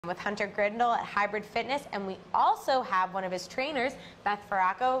with Hunter Grindle at Hybrid Fitness, and we also have one of his trainers, Beth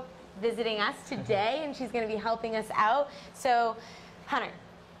Faracco, visiting us today, and she's going to be helping us out. So, Hunter,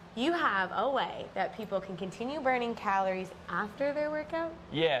 you have a way that people can continue burning calories after their workout?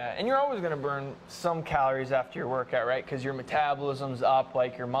 Yeah, and you're always going to burn some calories after your workout, right? Because your metabolism's up,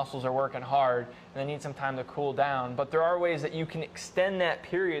 like your muscles are working hard, and they need some time to cool down. But there are ways that you can extend that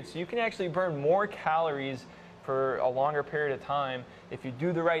period so you can actually burn more calories for a longer period of time if you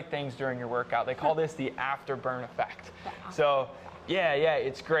do the right things during your workout. They call this the afterburn effect. So yeah,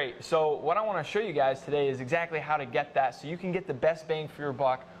 it's great. So what I want to show you guys today is exactly how to get that so you can get the best bang for your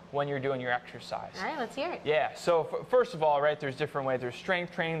buck when you're doing your exercise. All right, let's hear it. Yeah, so first of all, right, there's different ways. There's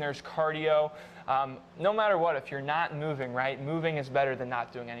strength training, there's cardio. No matter what, if you're not moving, right, moving is better than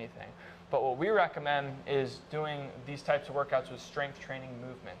not doing anything. But what we recommend is doing these types of workouts with strength training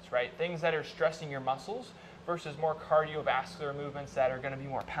movements, right? Things that are stressing your muscles versus more cardiovascular movements that are going to be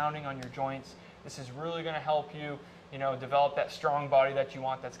more pounding on your joints. This is really going to help you, develop that strong body that you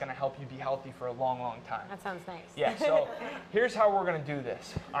want that's going to help you be healthy for a long, long time. That sounds nice. Yeah, so here's how we're going to do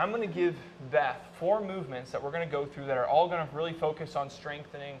this. I'm going to give Beth 4 movements that we're going to go through that are all going to really focus on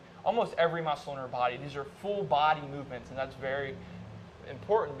strengthening almost every muscle in her body. These are full body movements, and that's very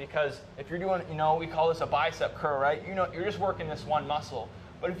important because if you're doing, we call this a bicep curl, right? You're just working this one muscle.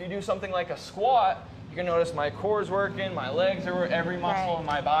 But if you do something like a squat, you can notice my core is working, my legs are working, every muscle in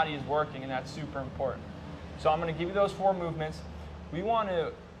my body is working, and that's super important. So I'm going to give you those 4 movements. We want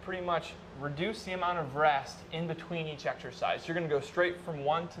to pretty much reduce the amount of rest in between each exercise. You're going to go straight from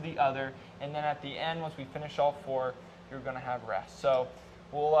one to the other, and then at the end, once we finish all 4, you're going to have rest. So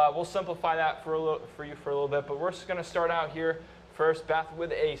we'll simplify that for you for a little bit, but we're just going to start out here first, Beth,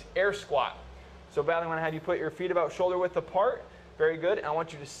 with a air squat. So Beth, I'm going to have you put your feet about shoulder width apart. Very good. And I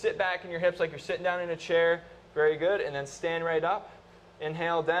want you to sit back in your hips like you're sitting down in a chair. Very good. And then stand right up.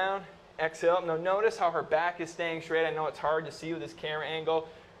 Inhale down. Exhale up. Now notice how her back is staying straight. I know it's hard to see with this camera angle.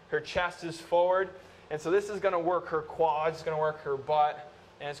 Her chest is forward. And so this is going to work her quads. It's going to work her butt.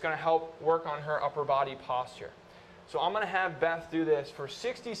 And it's going to help work on her upper body posture. So I'm going to have Beth do this for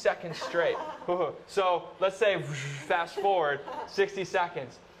 60 seconds straight. So let's say fast forward 60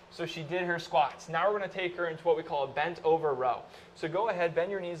 seconds. So she did her squats. Now we're going to take her into what we call a bent over row. So go ahead, bend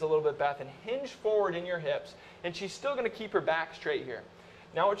your knees a little bit, Beth, and hinge forward in your hips. And she's still going to keep her back straight here.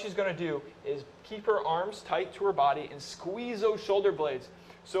 Now what she's going to do is keep her arms tight to her body and squeeze those shoulder blades.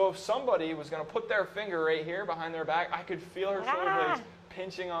 So if somebody was going to put their finger right here behind their back, I could feel her shoulder blades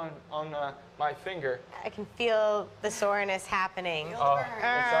pinching on my finger. I can feel the soreness happening. Oh, it's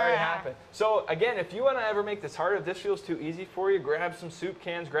already happened. So again, if you want to ever make this harder, if this feels too easy for you, grab some soup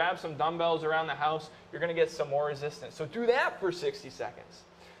cans, grab some dumbbells around the house. You're going to get some more resistance. So do that for 60 seconds.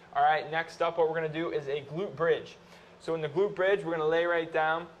 All right, next up, what we're going to do is a glute bridge. So in the glute bridge, we're going to lay right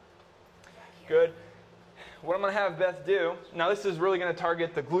down. Good. What I'm going to have Beth do, now this is really going to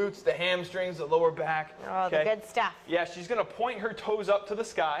target the glutes, the hamstrings, the lower back. Oh, the good stuff. Yeah, she's going to point her toes up to the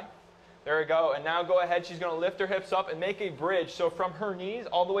sky. There we go. And now go ahead. She's going to lift her hips up and make a bridge. So from her knees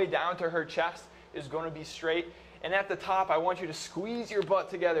all the way down to her chest is going to be straight. And at the top, I want you to squeeze your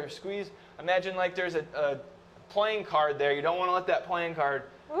butt together. Squeeze. Imagine like there's a playing card there. You don't want to let that playing card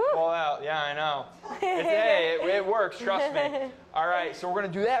fall out. Yeah, I know. Hey, it works. Trust me. All right, so we're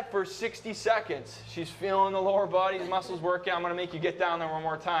going to do that for 60 seconds. She's feeling the lower body's muscles working. I'm going to make you get down there one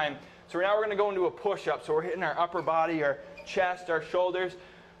more time. So now we're going to go into a push-up. So we're hitting our upper body, our chest, our shoulders.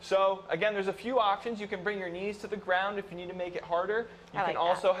 So again, there's a few options. You can bring your knees to the ground if you need to make it harder. You can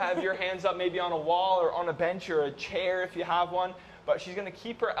also have your hands up maybe on a wall or on a bench or a chair if you have one. But she's going to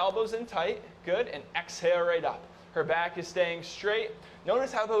keep her elbows in tight. Good. And exhale right up. Her back is staying straight.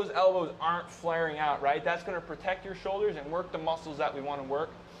 Notice how those elbows aren't flaring out, right? That's going to protect your shoulders and work the muscles that we want to work.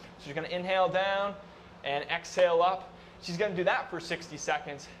 So she's going to inhale down and exhale up. She's going to do that for 60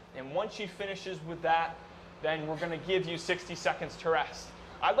 seconds. And once she finishes with that, then we're going to give you 60 seconds to rest.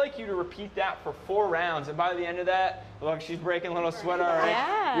 I'd like you to repeat that for 4 rounds. And by the end of that, look, she's breaking a little sweat already.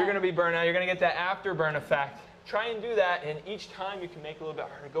 Yeah. You're going to be burnt out. You're going to get that afterburn effect. Try and do that, and each time you can make it a little bit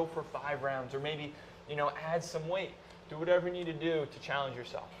harder. Go for 5 rounds, or maybe add some weight. Do whatever you need to do to challenge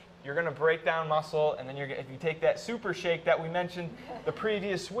yourself. You're going to break down muscle, and then if you take that super shake that we mentioned the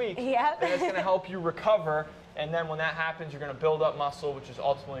previous week, then it's going to help you recover. And then when that happens, you're going to build up muscle, which is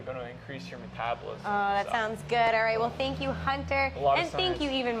ultimately going to increase your metabolism. Oh, that sounds good. All right. Well, thank you, Hunter. And thank you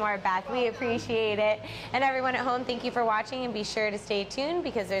even more, Beth. We appreciate it. And everyone at home, thank you for watching. And be sure to stay tuned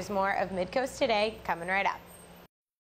because there's more of Midcoast Today coming right up.